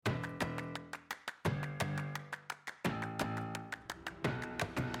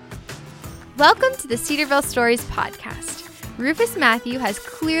Welcome to the Cedarville Stories podcast. Rufus Matthew has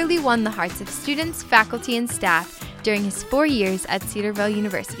clearly won the hearts of students, faculty, and staff during his 4 years at Cedarville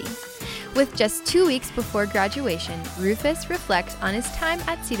University. With just 2 weeks before graduation, Rufus reflects on his time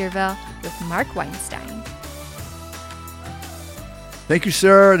at Cedarville with Mark Weinstein. Thank you,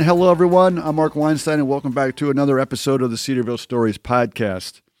 Sarah, and hello, everyone. I'm Mark Weinstein, and welcome back to another episode of the Cedarville Stories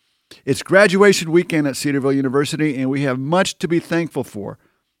podcast. It's graduation weekend at Cedarville University, and we have much to be thankful for.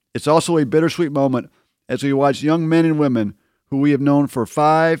 It's also a bittersweet moment as we watch young men and women who we have known for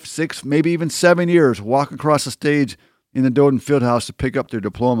 5, 6, maybe even 7 years walk across the stage in the Doden Fieldhouse to pick up their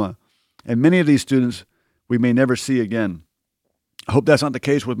diploma. And many of these students we may never see again. I hope that's not the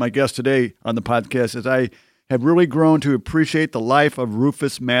case with my guest today on the podcast, as I have really grown to appreciate the life of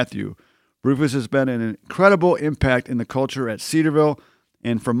Rufus Matthew. Rufus has been an incredible impact in the culture at Cedarville,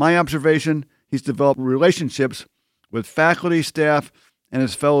 and from my observation, he's developed relationships with faculty, staff, and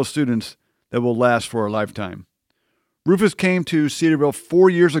his fellow students that will last for a lifetime. Rufus came to Cedarville 4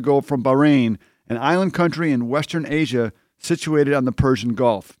 years ago from Bahrain, an island country in Western Asia situated on the Persian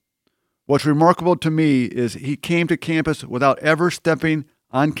Gulf. What's remarkable to me is he came to campus without ever stepping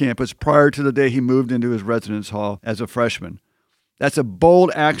on campus prior to the day he moved into his residence hall as a freshman. That's a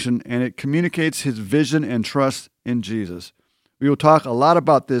bold action, and it communicates his vision and trust in Jesus. We will talk a lot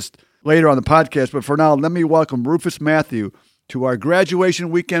about this later on the podcast, but for now, let me welcome Rufus Matthew to our graduation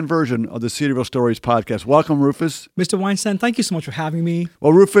weekend version of the Cedarville Stories podcast. Welcome, Rufus. Mr. Weinstein, thank you so much for having me.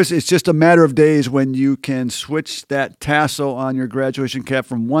 Well, Rufus, it's just a matter of days when you can switch that tassel on your graduation cap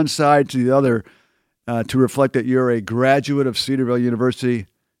from one side to the other to reflect that you're a graduate of Cedarville University.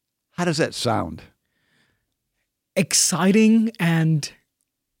 How does that sound? Exciting and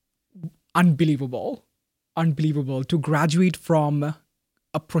unbelievable. Unbelievable to graduate from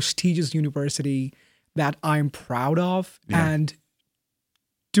a prestigious university that I'm proud of, and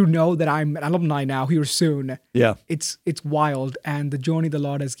to know that I'm an alumni now here soon. Yeah, it's wild, and the journey the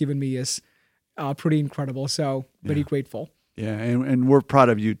Lord has given me is pretty incredible. So very grateful. Yeah, and we're proud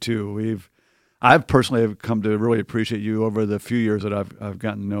of you too. I've personally have come to really appreciate you over the few years that I've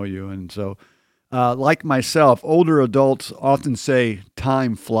gotten to know you, and so like myself, older adults often say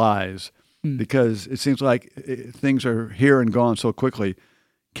time flies because it seems like things are here and gone so quickly.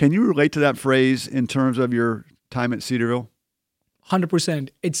 Can you relate to that phrase in terms of your time at Cedarville? 100%.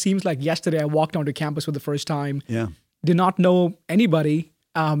 It seems like yesterday I walked onto campus for the first time. Yeah. Did not know anybody.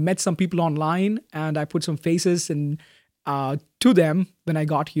 Met some people online, and I put some faces to them when I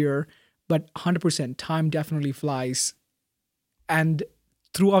got here. But 100%, time definitely flies. And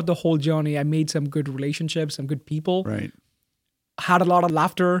throughout the whole journey, I made some good relationships, some good people. Right. Had a lot of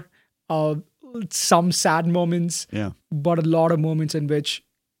laughter, some sad moments, but a lot of moments in which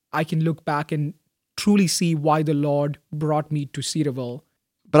I can look back and truly see why the Lord brought me to Cedarville.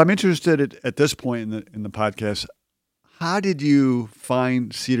 But I'm interested at this point in the podcast, how did you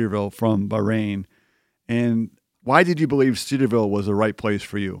find Cedarville from Bahrain, and why did you believe Cedarville was the right place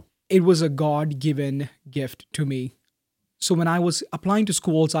for you? It was a God-given gift to me. So when I was applying to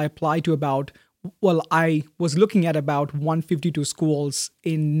schools, I applied to I was looking at about 152 schools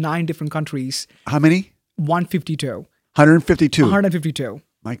in 9 different countries. How many? 152. 152? 152.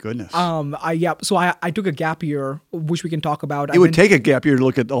 My goodness. So I took a gap year, which we can talk about. It would take a gap year to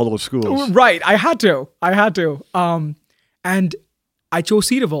look at all those schools. Right. I had to. And I chose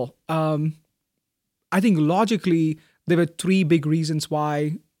Cedarville. I think logically, there were 3 big reasons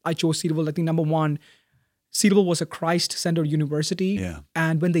why I chose Cedarville. I think number one, Cedarville was a Christ-centered university. Yeah.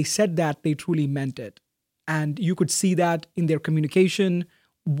 And when they said that, they truly meant it. And you could see that in their communication,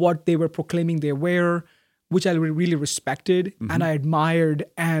 what they were proclaiming they were, which I really respected and I admired,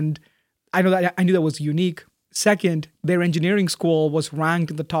 and I knew that was unique. Second, their engineering school was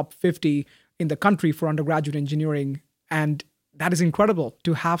ranked in the top 50 in the country for undergraduate engineering, and that is incredible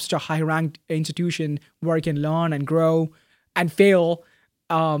to have such a high-ranked institution where you can learn and grow and fail.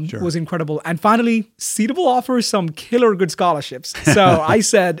 Was incredible. And finally, Cedarville offers some killer good scholarships. So I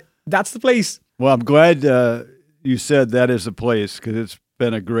said, that's the place. Well, I'm glad you said that is the place, because it's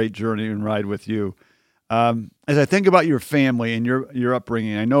been a great journey and ride with you. As I think about your family and your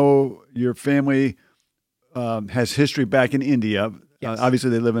upbringing, I know your family has history back in India. Yes. Obviously,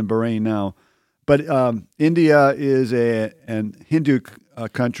 they live in Bahrain now. But India is an Hindu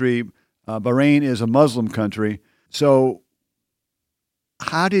country. Bahrain is a Muslim country. So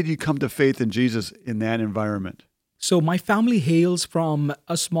how did you come to faith in Jesus in that environment? So my family hails from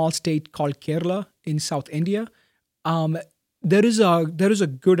a small state called Kerala in South India. There is a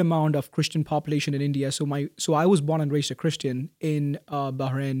good amount of Christian population in India. So I was born and raised a Christian in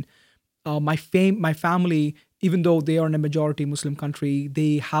Bahrain. My family even though they are in a majority Muslim country,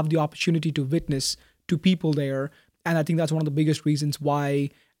 they have the opportunity to witness to people there. And I think that's one of the biggest reasons why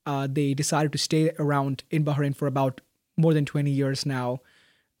they decided to stay around in Bahrain for about more than 20 years now.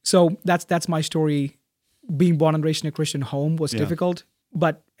 So that's my story. Being born and raised in a Christian home was difficult.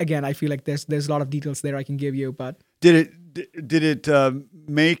 But again, I feel like there's a lot of details there I can give you. But did it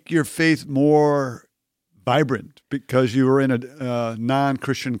make your faith more vibrant because you were in a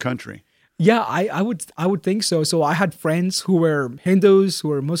non-Christian country? Yeah, I would think so. So I had friends who were Hindus, who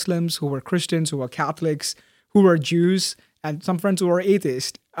were Muslims, who were Christians, who were Catholics, who were Jews, and some friends who were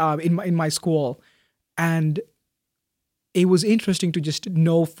atheists in my school. And it was interesting to just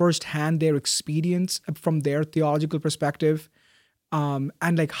know firsthand their experience from their theological perspective,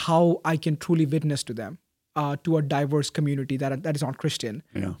 and like how I can truly witness to them, to a diverse community that is not Christian.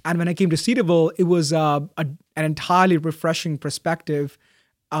 Yeah. And when I came to Cedarville, it was an entirely refreshing perspective,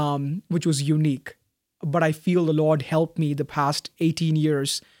 which was unique. But I feel the Lord helped me the past 18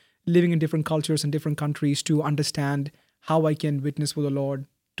 years living in different cultures and different countries to understand how I can witness for the Lord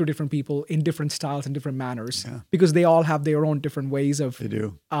to different people in different styles and different manners, because they all have their own different ways of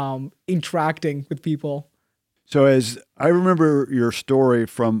interacting with people. So as I remember your story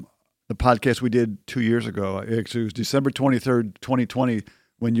from the podcast we did 2 years ago, actually it was December 23rd, 2020,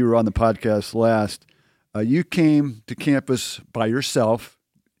 when you were on the podcast last, you came to campus by yourself.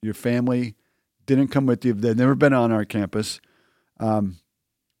 Your family didn't come with you. They'd never been on our campus.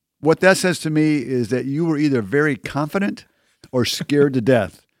 What that says to me is that you were either very confident or scared to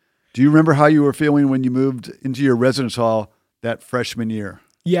death. Do you remember how you were feeling when you moved into your residence hall that freshman year?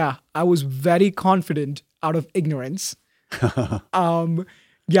 Yeah, I was very confident out of ignorance. There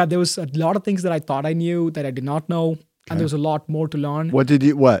was a lot of things that I thought I knew that I did not know, and there was a lot more to learn.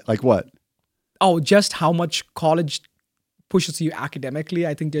 Like what? Oh, just how much college pushes you academically.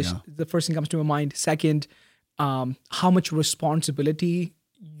 I think the first thing comes to my mind. Second, how much responsibility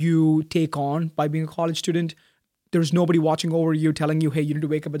you take on by being a college student. There's nobody watching over you telling you, hey, you need to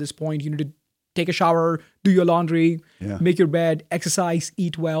wake up at this point. You need to take a shower, do your laundry, make your bed, exercise,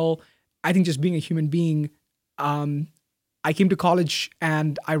 eat well. I think just being a human being, I came to college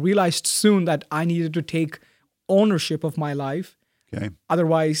and I realized soon that I needed to take ownership of my life. Okay.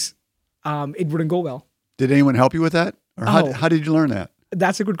 Otherwise, it wouldn't go well. Did anyone help you with that? Or how did you learn that?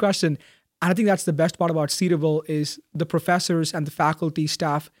 That's a good question. And I think that's the best part about Cedarville is the professors and the faculty,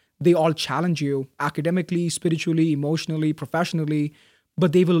 staff, they all challenge you academically, spiritually, emotionally, professionally,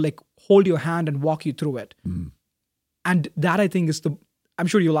 but they will like hold your hand and walk you through it. Mm. And that I think is I'm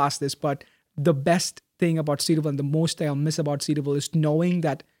sure you'll ask this, but the best thing about Cedarville and the most I'll miss about Cedarville is knowing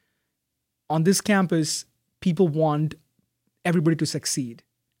that on this campus, people want everybody to succeed.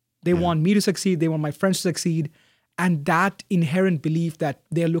 They want me to succeed. They want my friends to succeed. And that inherent belief that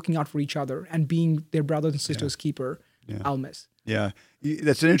they're looking out for each other and being their brothers and sisters keeper, I'll miss. Yeah,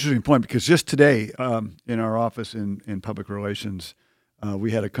 that's an interesting point because just today in our office in public relations,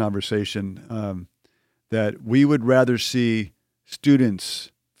 we had a conversation that we would rather see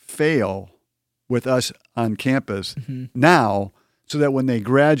students fail with us on campus now so that when they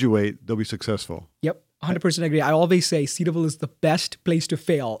graduate, they'll be successful. Yep, 100% agree. I always say Cedarville is the best place to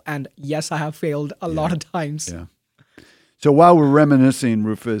fail. And yes, I have failed a lot of times. Yeah. So while we're reminiscing,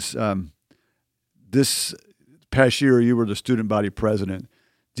 Rufus, this past year you were the student body president.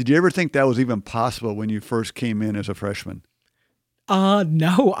 Did you ever think that was even possible when you first came in as a freshman?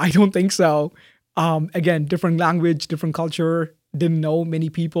 No, I don't think so. Again, different language, different culture, didn't know many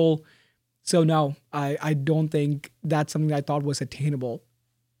people. So no, I don't think that's something I thought was attainable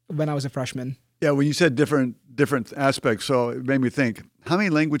when I was a freshman. Yeah, when you said different aspects, so it made me think, how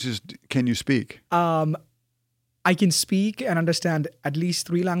many languages can you speak? I can speak and understand at least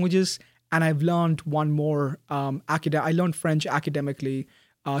 3 languages, and I've learned one more. I learned French academically,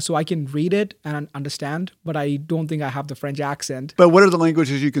 so I can read it and understand, but I don't think I have the French accent. But what are the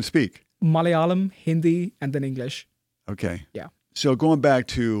languages you can speak? Malayalam, Hindi, and then English. Okay. Yeah. So going back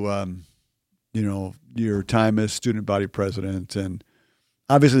to, your time as student body president, and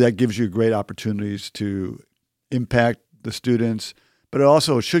obviously that gives you great opportunities to impact the students, but it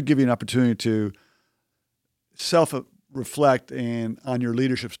also should give you an opportunity to self-reflect on your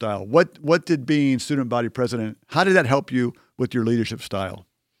leadership style. What did being student body president, how did that help you with your leadership style?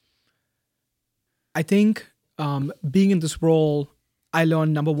 I think being in this role, I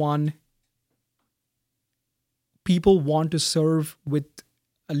learned, number one, people want to serve with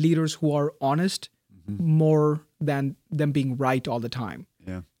leaders who are honest more than them being right all the time.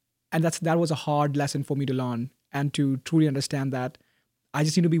 Yeah. And that was a hard lesson for me to learn and to truly understand that I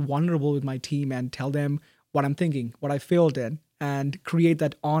just need to be vulnerable with my team and tell them what I'm thinking, what I failed in, and create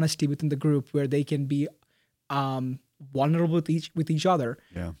that honesty within the group where they can be vulnerable with each other.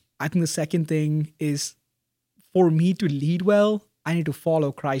 Yeah. I think the second thing is, for me to lead well, I need to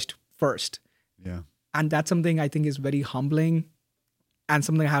follow Christ first. Yeah. And that's something I think is very humbling and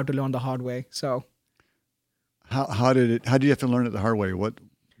something I have to learn the hard way. So How did you have to learn it the hard way?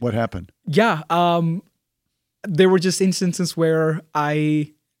 What happened? yeah, there were just instances where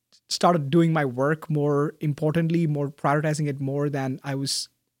I started doing my work more importantly, more prioritizing it more than I was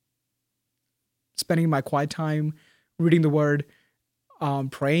spending my quiet time reading the word,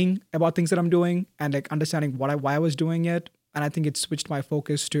 praying about things that I'm doing, and like understanding why I was doing it. And I think it switched my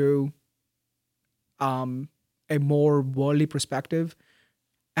focus to a more worldly perspective.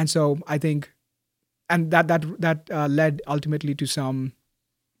 And so I think, and that led ultimately to some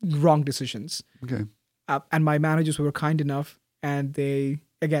wrong decisions. Okay. And my managers were kind enough, and they,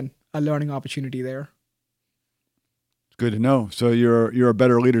 again, a learning opportunity there. Good to know. So you're a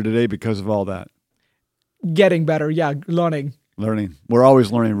better leader today because of all that. Getting better, yeah, learning. Learning. We're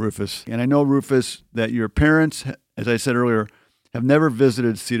always learning, Rufus. And I know, Rufus, that your parents, as I said earlier, have never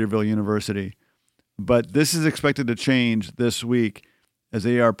visited Cedarville University. But this is expected to change this week as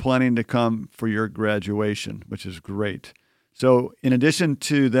they are planning to come for your graduation, which is great. So in addition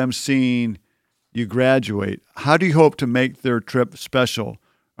to them seeing you graduate, how do you hope to make their trip special?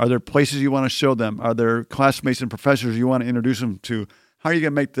 Are there places you want to show them? Are there classmates and professors you want to introduce them to? How are you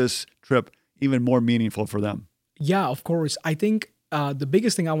going to make this trip even more meaningful for them? Yeah, of course. I think the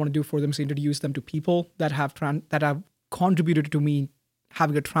biggest thing I want to do for them is introduce them to people that have contributed to me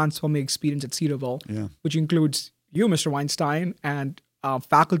having a transforming experience at Cedarville, which includes you, Mr. Weinstein, and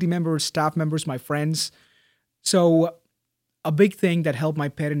faculty members, staff members, my friends. So a big thing that helped my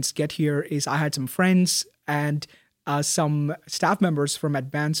parents get here is I had some friends and some staff members from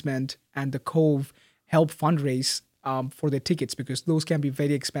Advancement and the Cove help fundraise for their tickets, because those can be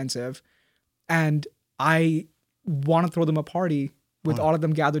very expensive. And I want to throw them a party with all of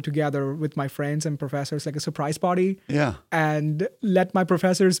them gathered together with my friends and professors, like a surprise party. Yeah. And let my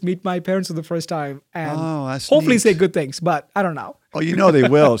professors meet my parents for the first time. And that's hopefully neat. say good things, but I don't know. Oh, you know they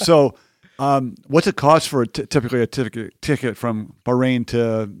will. So what's it cost for typically a ticket from Bahrain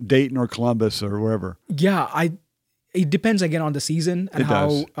to Dayton or Columbus or wherever? Yeah, it depends again on the season and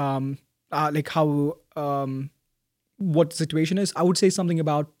what the situation is. I would say something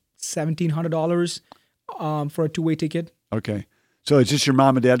about $1,700 for a two-way ticket. Okay. So it's just your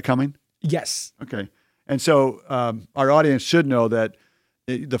mom and dad coming? Yes. Okay. And so our audience should know that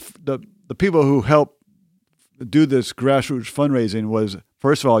the people who helped do this grassroots fundraising was,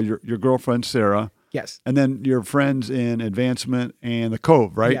 first of all, your girlfriend, Sarah. Yes. And then your friends in Advancement and the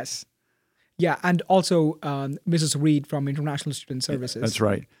Cove, right? Yes. Yeah, and also Mrs. Reed from International Student Services. That's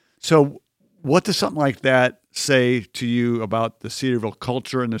right. So what does something like that say to you about the Cedarville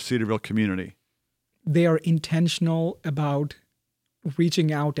culture and the Cedarville community? They are intentional about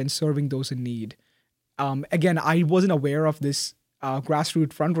reaching out and serving those in need. Again, I wasn't aware of this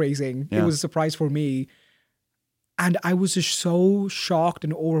grassroots fundraising. Yeah. It was a surprise for me. And I was just so shocked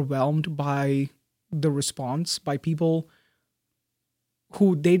and overwhelmed by the response by people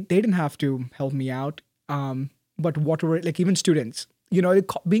who they didn't have to help me out. But whatever, like even students,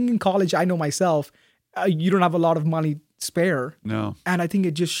 being in college, I know myself, you don't have a lot of money spare. No. And I think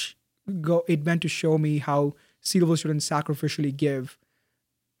it meant to show me how Cedarville students sacrificially give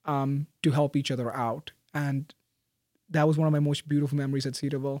to help each other out. And that was one of my most beautiful memories at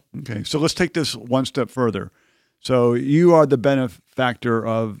Cedarville. Okay, so let's take this one step further. So you are the benefactor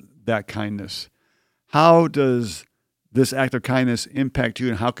of that kindness. How does this act of kindness impact you,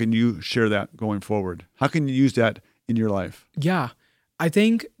 and how can you share that going forward? How can you use that in your life? Yeah, I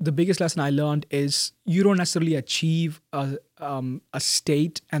think the biggest lesson I learned is you don't necessarily achieve a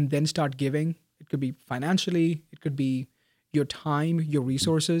state and then start giving. It could be financially, it could be your time, your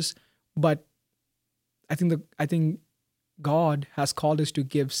resources, but I think God has called us to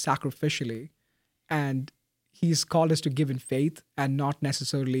give sacrificially, and He's called us to give in faith and not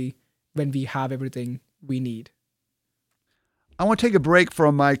necessarily when we have everything we need. I want to take a break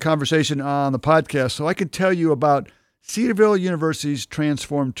from my conversation on the podcast so I can tell you about Cedarville University's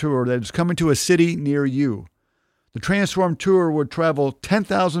Transform Tour that is coming to a city near you. The Transform Tour would travel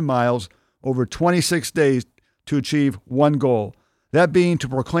 10,000 miles over 26 days to achieve one goal, that being to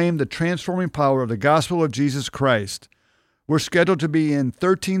proclaim the transforming power of the gospel of Jesus Christ. We're scheduled to be in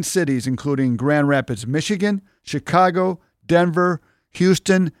 13 cities, including Grand Rapids, Michigan, Chicago, Denver,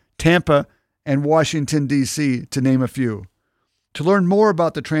 Houston, Tampa, and Washington, D.C., to name a few. To learn more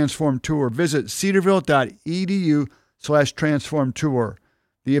about the Transform Tour, visit cedarville.edu/Transform Tour.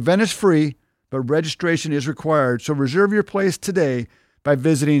 The event is free, but registration is required, so reserve your place today by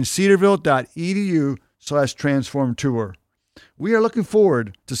visiting cedarville.edu Transform Tour. We are looking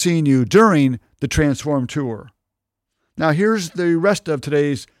forward to seeing you during the Transform Tour. Now, here's the rest of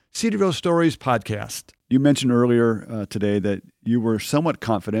today's Cedarville Stories podcast. You mentioned earlier today that you were somewhat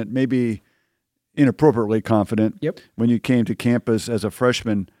confident, maybe inappropriately confident, when you came to campus as a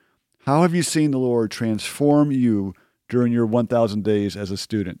freshman. How have you seen the Lord transform you during your 1,000 days as a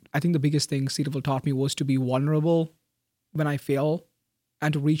student? I think the biggest thing Cedarville taught me was to be vulnerable when I fail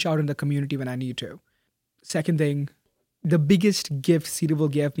and to reach out in the community when I need to. Second thing, the biggest gift Cedarville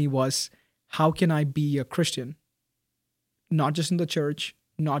gave me was, how can I be a Christian? Not just in the church,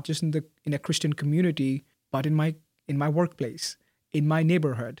 not just in a Christian community, but in my workplace, in my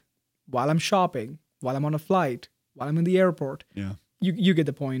neighborhood, while I'm shopping, while I'm on a flight, while I'm in the airport. Yeah. You get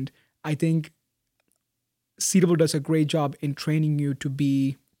the point. I think Cedarville does a great job in training you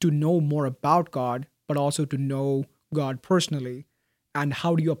to know more about God, but also to know God personally. And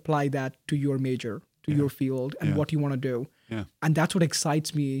how do you apply that to your major, to your field, and what you want to do? Yeah. And that's what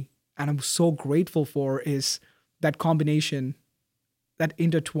excites me, and I'm so grateful for, is that combination, that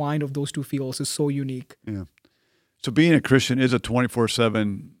intertwine of those two fields is so unique. Yeah. So being a Christian is a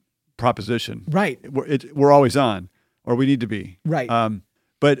 24/7 proposition. Right. We're always on, or we need to be. Right.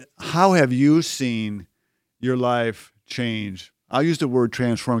 But how have you seen your life change? I'll use the word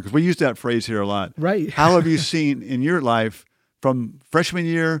transform because we use that phrase here a lot. Right. How have you seen in your life from freshman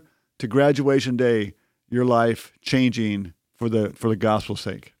year to graduation day, your life changing for the gospel's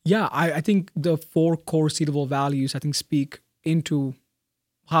sake? Yeah, I think the 4 core Cedarville values, I think, speak into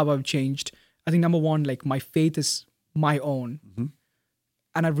how I've changed. I think number one, like, my faith is my own. Mm-hmm.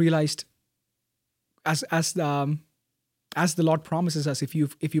 And I've realized as the Lord promises us, if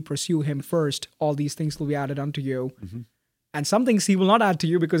you pursue him first, all these things will be added unto you. Mm-hmm. And some things he will not add to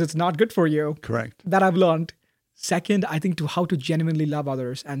you because it's not good for you. Correct. That I've learned. Second, I think how to genuinely love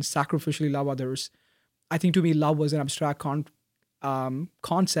others and sacrificially love others. I think to me, love was an abstract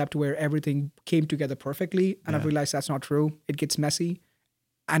concept where everything came together perfectly. And I've realized that's not true. It gets messy.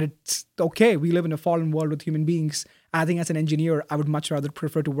 And it's okay. We live in a fallen world with human beings. And I think as an engineer, I would much rather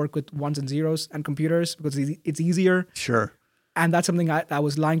prefer to work with ones and zeros and computers because it's easier. Sure. And that's something I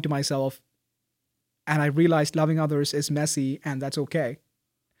was lying to myself. And I realized loving others is messy, and that's okay.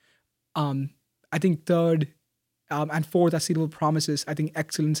 I think third and fourth, as Cedarville promises, I think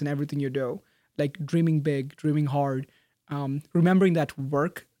excellence in everything you do. Like dreaming big, dreaming hard. Remembering that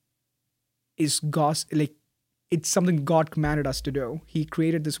work is it's something God commanded us to do. He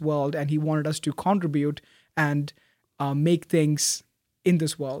created this world and he wanted us to contribute and make things in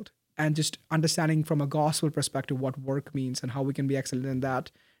this world. And just understanding from a gospel perspective what work means and how we can be excellent in that.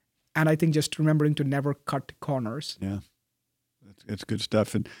 And I think just remembering to never cut corners. Yeah, it's good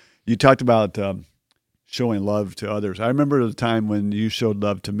stuff. And you talked about showing love to others. I remember the time when you showed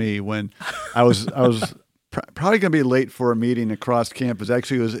love to me when I was probably going to be late for a meeting across campus.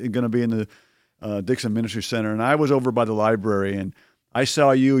 Actually, it was going to be in the Dixon Ministry Center, and I was over by the library, and I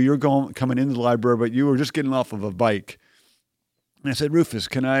saw you. You're coming into the library, but you were just getting off of a bike. And I said, Rufus,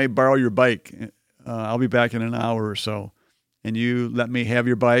 can I borrow your bike? I'll be back in an hour or so. And you let me have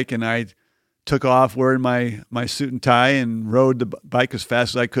your bike, and I took off wearing my suit and tie and rode the bike as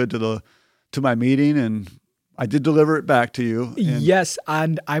fast as I could to my meeting, and I did deliver it back to you. Yes,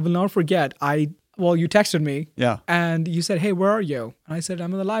 and I will not forget. You texted me. Yeah. And you said, hey, where are you? And I said,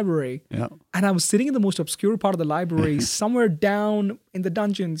 I'm in the library. Yeah. And I was sitting in the most obscure part of the library, somewhere down in the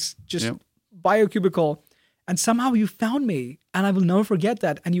dungeons, just by a cubicle. And somehow you found me, and I will never forget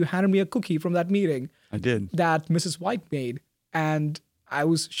that. And you handed me a cookie from that meeting. I did. That Mrs. White made. And I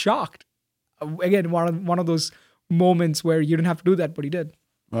was shocked. Again, one of those moments where you didn't have to do that, but you did.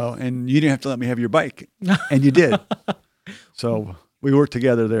 Well, and you didn't have to let me have your bike. And you did. So we worked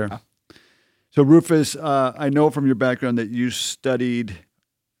together there. So Rufus, I know from your background that you studied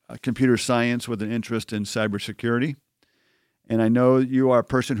computer science with an interest in cybersecurity. And I know you are a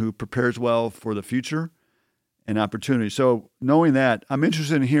person who prepares well for the future and opportunity. So knowing that, I'm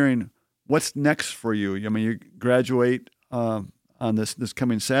interested in hearing what's next for you. I mean, you graduate on this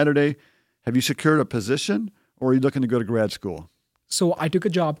coming Saturday. Have you secured a position, or are you looking to go to grad school? So I took a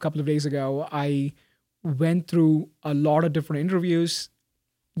job a couple of days ago. I went through a lot of different interviews,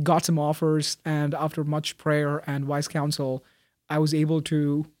 got some offers, and after much prayer and wise counsel, I was able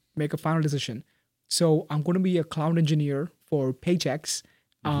to make a final decision. So I'm going to be a cloud engineer for Paychex.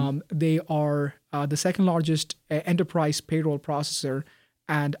 They are the second largest enterprise payroll processor,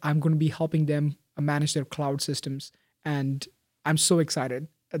 and I'm going to be helping them manage their cloud systems. And I'm so excited.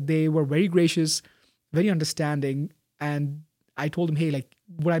 They were very gracious, very understanding, and I told them, hey,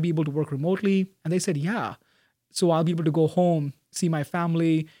 would I be able to work remotely? And they said, yeah. So I'll be able to go home, see my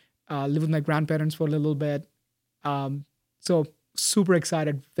family, live with my grandparents for a little bit. So super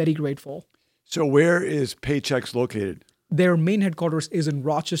excited, very grateful. So where is Paychex located? Their main headquarters is in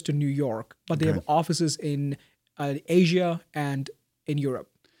Rochester, New York, but they Okay. have offices in Asia and in Europe.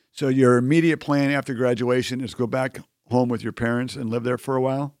 So your immediate plan after graduation is go back home with your parents and live there for a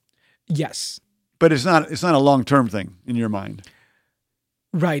while? Yes. But it's not a long-term thing in your mind.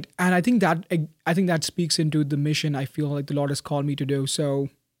 Right. And I think that speaks into the mission I feel like the Lord has called me to do. So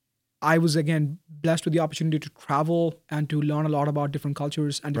I was again blessed with the opportunity to travel and to learn a lot about different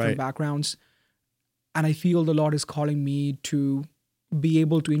cultures and different Right. backgrounds. And I feel the Lord is calling me to be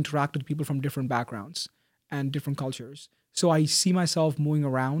able to interact with people from different backgrounds and different cultures. So I see myself moving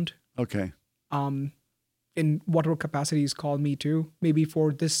around Okay. in whatever capacity He's called me to. Maybe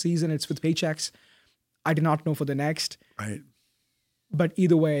for this season, it's with Paychex. I do not know for the next. Right. But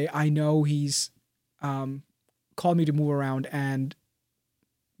either way, I know He's called me to move around and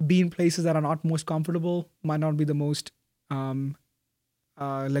be in places that are not most comfortable, might not be the most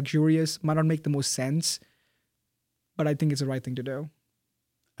luxurious, might not make the most sense. But I think it's the right thing to do.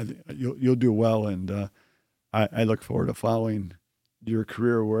 I think you'll do well, and I look forward to following your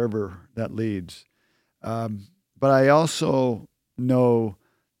career wherever that leads. But I also know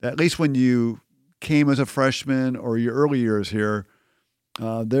that at least when you came as a freshman or your early years here,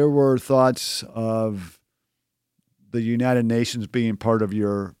 there were thoughts of the United Nations being part of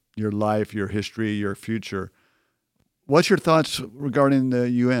your life, your history, your future. What's your thoughts regarding the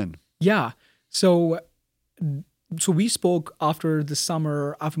UN? Yeah. So we spoke after the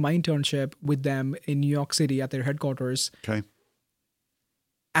summer, after my internship with them in New York City at their headquarters. Okay.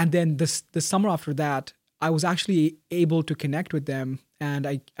 And then the summer after that, I was actually able to connect with them. And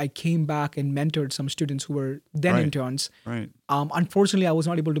I came back and mentored some students who were then Right. interns. Right. Unfortunately, I was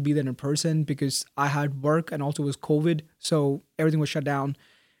not able to be there in person because I had work and also it was COVID. So everything was shut down.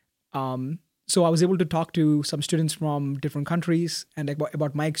 So I was able to talk to some students from different countries and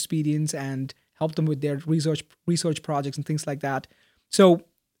about my experience and help them with their research projects and things like that. So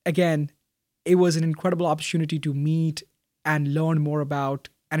again, it was an incredible opportunity to meet and learn more about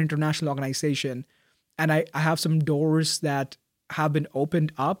an international organization. And I have some doors that have been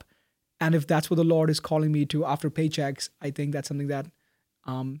opened up. And if that's what the Lord is calling me to after Paychex, I think that's something that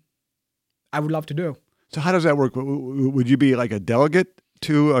I would love to do. So how does that work? Would you be like a delegate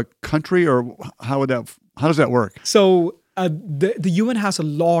to a country, or how does that work? So the UN has a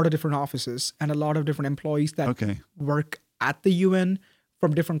lot of different offices and a lot of different employees that Okay. work at the UN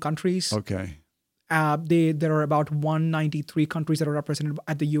from different countries. Okay. There are about 193 countries that are represented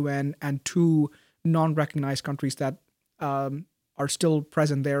at the UN and 2 non-recognized countries that are still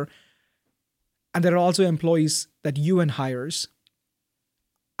present there. And there are also employees that UN hires.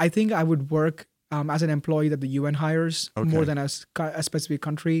 I think I would work as an employee that the UN hires more than as a specific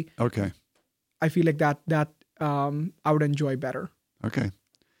country. Okay. I feel like that I would enjoy better. Okay.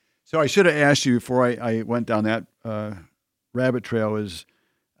 So I should have asked you before I went down that rabbit trail is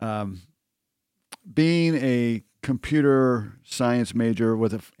being a computer science major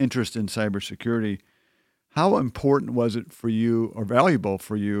with an interest in cybersecurity, how important was it for you or valuable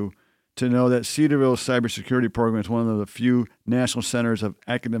for you to know that Cedarville's cybersecurity program is one of the few national centers of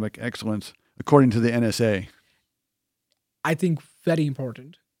academic excellence, according to the NSA? I think very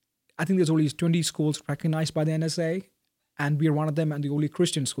important. I think there's only 20 schools recognized by the NSA, and we are one of them and the only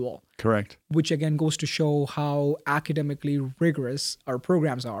Christian school, Correct. which again goes to show how academically rigorous our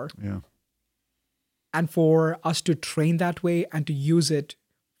programs are. Yeah. And for us to train that way and to use it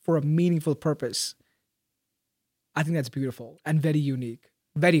for a meaningful purpose, I think that's beautiful and very unique.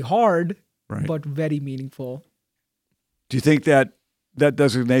 Very hard, Right. but very meaningful. Do you think that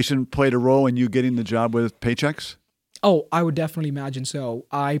designation played a role in you getting the job with Paychex? Oh, I would definitely imagine so.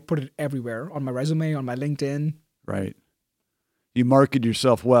 I put it everywhere, on my resume, on my LinkedIn. Right. You market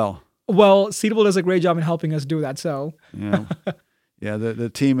yourself well. Well, Cedarville does a great job in helping us do that. So Yeah. Yeah, the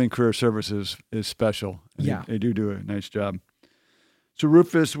team in career services is special. And Yeah. They do a nice job. So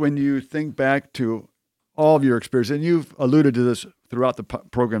Rufus, when you think back to all of your experience, and you've alluded to this throughout the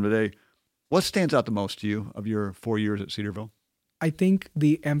program today, what stands out the most to you of your 4 years at Cedarville? I think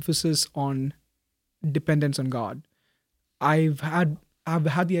the emphasis on dependence on God. I've had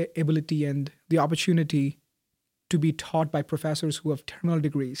the ability and the opportunity to be taught by professors who have terminal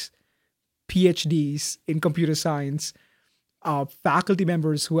degrees, PhDs in computer science, faculty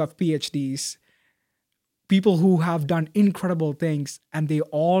members who have PhDs, people who have done incredible things, and they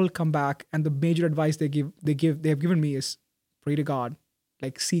all come back. And the major advice they have given me is pray to God,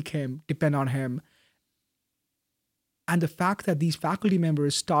 like seek Him, depend on Him. And the fact that these faculty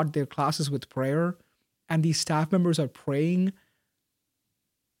members start their classes with prayer and these staff members are praying,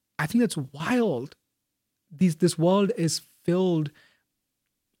 I think that's wild. This world is filled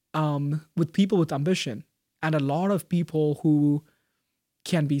with people with ambition, and a lot of people who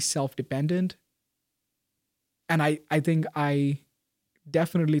can be self-dependent. And I think I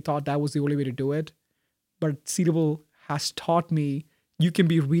definitely thought that was the only way to do it. But Cedarville has taught me you can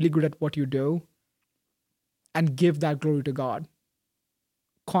be really good at what you do and give that glory to God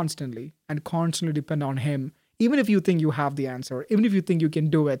constantly and constantly depend on Him. Even if you think you have the answer, even if you think you can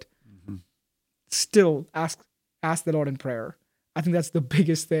do it, still ask the Lord in prayer. I think that's the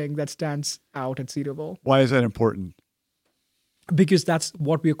biggest thing that stands out at Cedarville. Why is that important? Because that's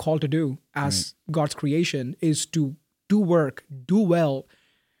what we are called to do as God's creation, is to do work, do well.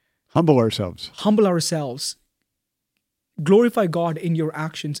 Humble ourselves. Glorify God in your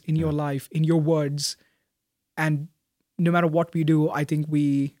actions, in your life, in your words. And no matter what we do, I think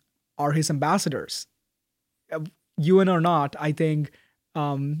we are His ambassadors. UN or not, I think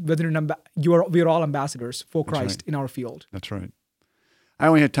we're all ambassadors for Christ in our field. That's right. I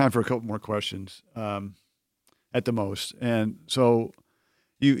only had time for a couple more questions at the most. And so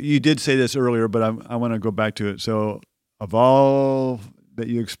you did say this earlier, but I want to go back to it. So of all that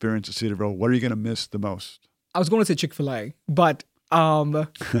you experienced at Cedarville, what are you going to miss the most? I was going to say Chick-fil-A, but how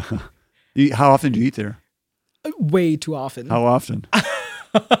often do you eat there? Way too often. How often?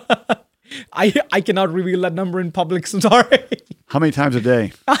 I cannot reveal that number in public, so sorry. How many times a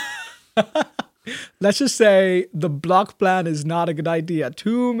day? Let's just say the block plan is not a good idea.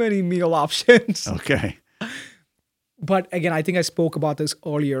 Too many meal options. Okay. But again, I think I spoke about this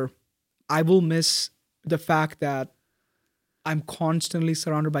earlier. I will miss the fact that I'm constantly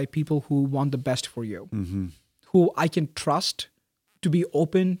surrounded by people who want the best for you, who I can trust to be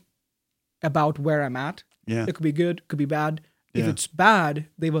open about where I'm at. Yeah. It could be good, could be bad. If it's bad,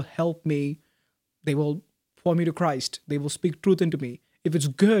 they will help me. They will point me to Christ. They will speak truth into me. If it's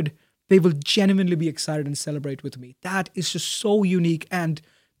good, they will genuinely be excited and celebrate with me. That is just so unique. And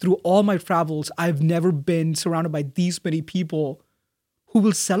through all my travels, I've never been surrounded by these many people who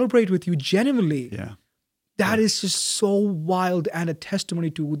will celebrate with you genuinely. Yeah. That is just so wild and a testimony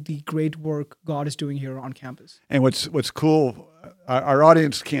to the great work God is doing here on campus. And what's cool, our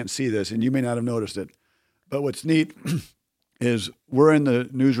audience can't see this, and you may not have noticed it, but what's neat is we're in the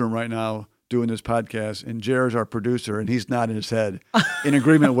newsroom right now doing this podcast, and Jared's our producer, and he's nodding his head in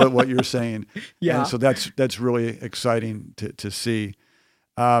agreement with what you're saying. Yeah. And so that's really exciting to see.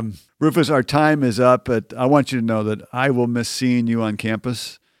 Rufus, our time is up, but I want you to know that I will miss seeing you on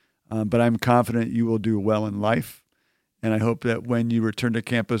campus, but I'm confident you will do well in life. And I hope that when you return to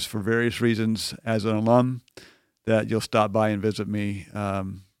campus for various reasons as an alum, that you'll stop by and visit me.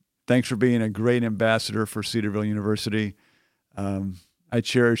 Thanks for being a great ambassador for Cedarville University. I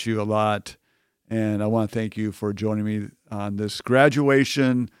cherish you a lot, and I want to thank you for joining me on this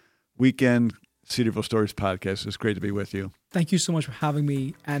graduation weekend Cedarville Stories podcast. It's great to be with you. Thank you so much for having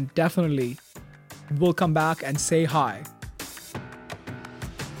me, and definitely we'll come back and say hi.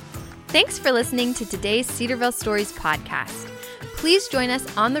 Thanks for listening to today's Cedarville Stories podcast. Please join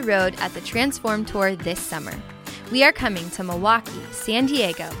us on the road at the Transform Tour this summer. We are coming to Milwaukee, San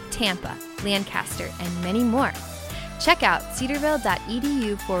Diego, Tampa, Lancaster, and many more. Check out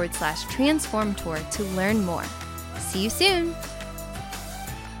cedarville.edu/transform tour to learn more. See you soon.